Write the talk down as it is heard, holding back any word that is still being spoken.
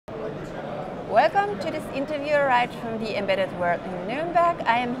Welcome to this interview right from the Embedded World in Nuremberg.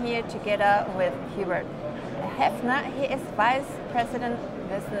 I am here together with Hubert Heffner. He is Vice President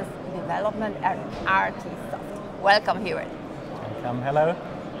Business Development at RTSoft. Welcome, Hubert. Welcome, hello.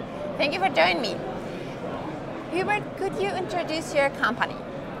 Thank you for joining me. Hubert, could you introduce your company?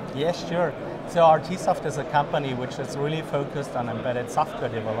 Yes, sure. So RTSoft is a company which is really focused on embedded software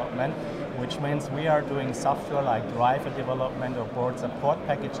development, which means we are doing software like driver development or board support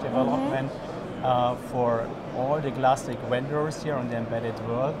package development for all the classic vendors here in the embedded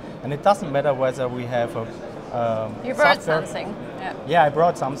world. And it doesn't matter whether we have a you brought something. Yeah, I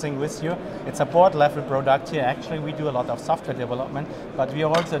brought something with you. It's a board level product here. Actually, we do a lot of software development, but we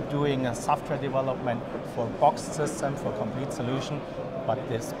are also doing a software development for box system, for complete solution. But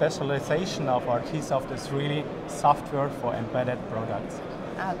the specialization of RTSoft is really software for embedded products.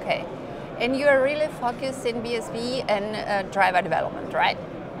 Okay. And you are really focused in BSP and driver development, right?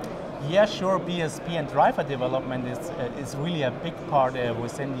 Yeah, sure. BSP and driver development is really a big part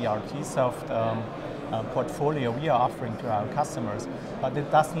within the RTSoft portfolio we are offering to our customers. But it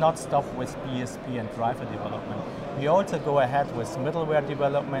does not stop with BSP and driver development. We also go ahead with middleware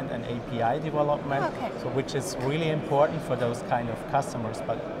development and API development, so which is really important for those kind of customers.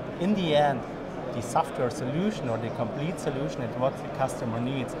 But in the end, the software solution or the complete solution is what the customer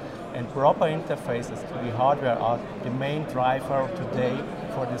needs. And proper interfaces to the hardware are the main driver today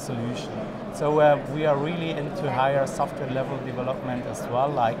for the solution. So we are really into higher software level development as well,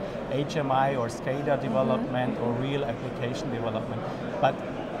 like HMI or SCADA development or real application development. But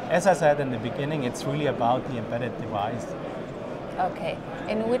as I said in the beginning, it's really about the embedded device. Okay.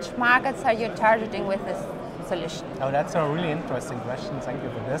 In which markets are you targeting with this solution? Oh, that's a really interesting question. Thank you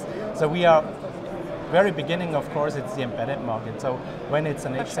for this. So we are very beginning, of course, it's the embedded market. So when it's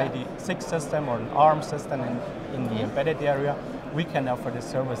an x86 system or an ARM system in the embedded area, we can offer the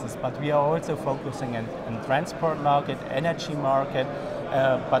services. But we are also focusing on transport market, energy market,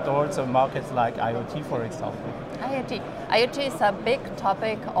 but also markets like IoT, for example. IoT is a big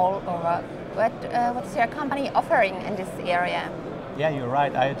topic all over. What's your company offering in this area? Yeah, you're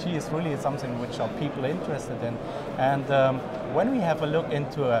right. IoT is really something which are people interested in. And when we have a look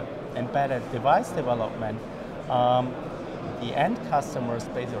into embedded device development, the end customers,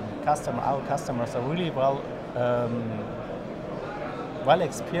 basically our customers are really well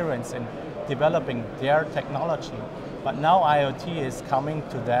experienced in developing their technology. But now IoT is coming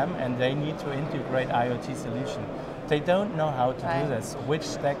to them and they need to integrate IoT solution. They don't know how to do this, which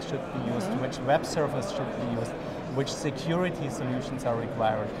stack should be used, which web service should be used, which security solutions are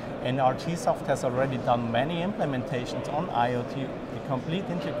required. And RTSoft has already done many implementations on IoT, the complete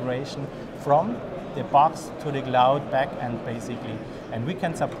integration from the box to the cloud backend basically. And we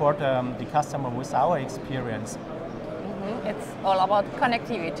can support the customer with our experience. It's all about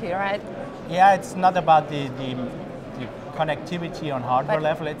connectivity, right? Yeah, it's not about the connectivity on hardware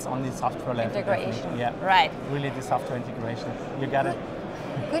level, it's on the software level. Integration, yeah, right. Really the software integration. You got it?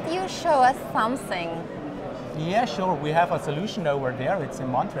 Could you show us something? Yeah, sure. We have a solution over there. It's a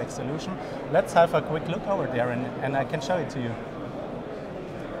Montrex solution. Let's have a quick look over there and I can show it to you.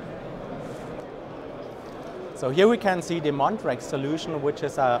 So here we can see the Montrex solution, which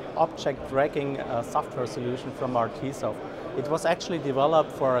is an object tracking software solution from RTSoft. It was actually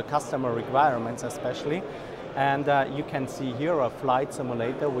developed for customer requirements especially. And you can see here a flight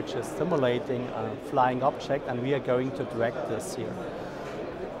simulator, which is simulating a flying object, and we are going to track this here.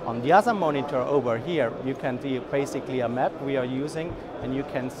 On the other monitor over here, you can see basically a map we are using, and you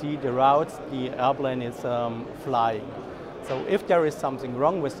can see the routes the airplane is flying. So if there is something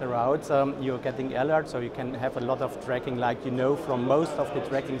wrong with the routes, you're getting alerts, so you can have a lot of tracking like you know from most of the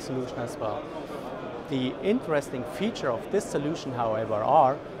tracking solution as well. The interesting feature of this solution, however,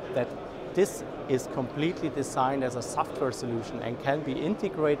 are that this is completely designed as a software solution and can be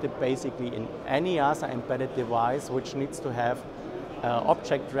integrated basically in any other embedded device which needs to have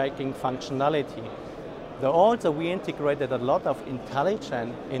object tracking functionality. Also, we integrated a lot of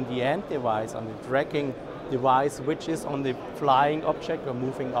intelligence in the end device, on the tracking device, which is on the flying object or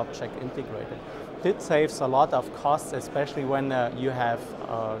moving object integrated. This saves a lot of costs, especially when you have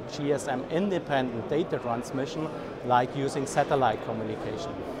GSM independent data transmission, like using satellite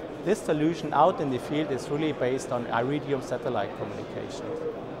communication. This solution out in the field is really based on Iridium satellite communication.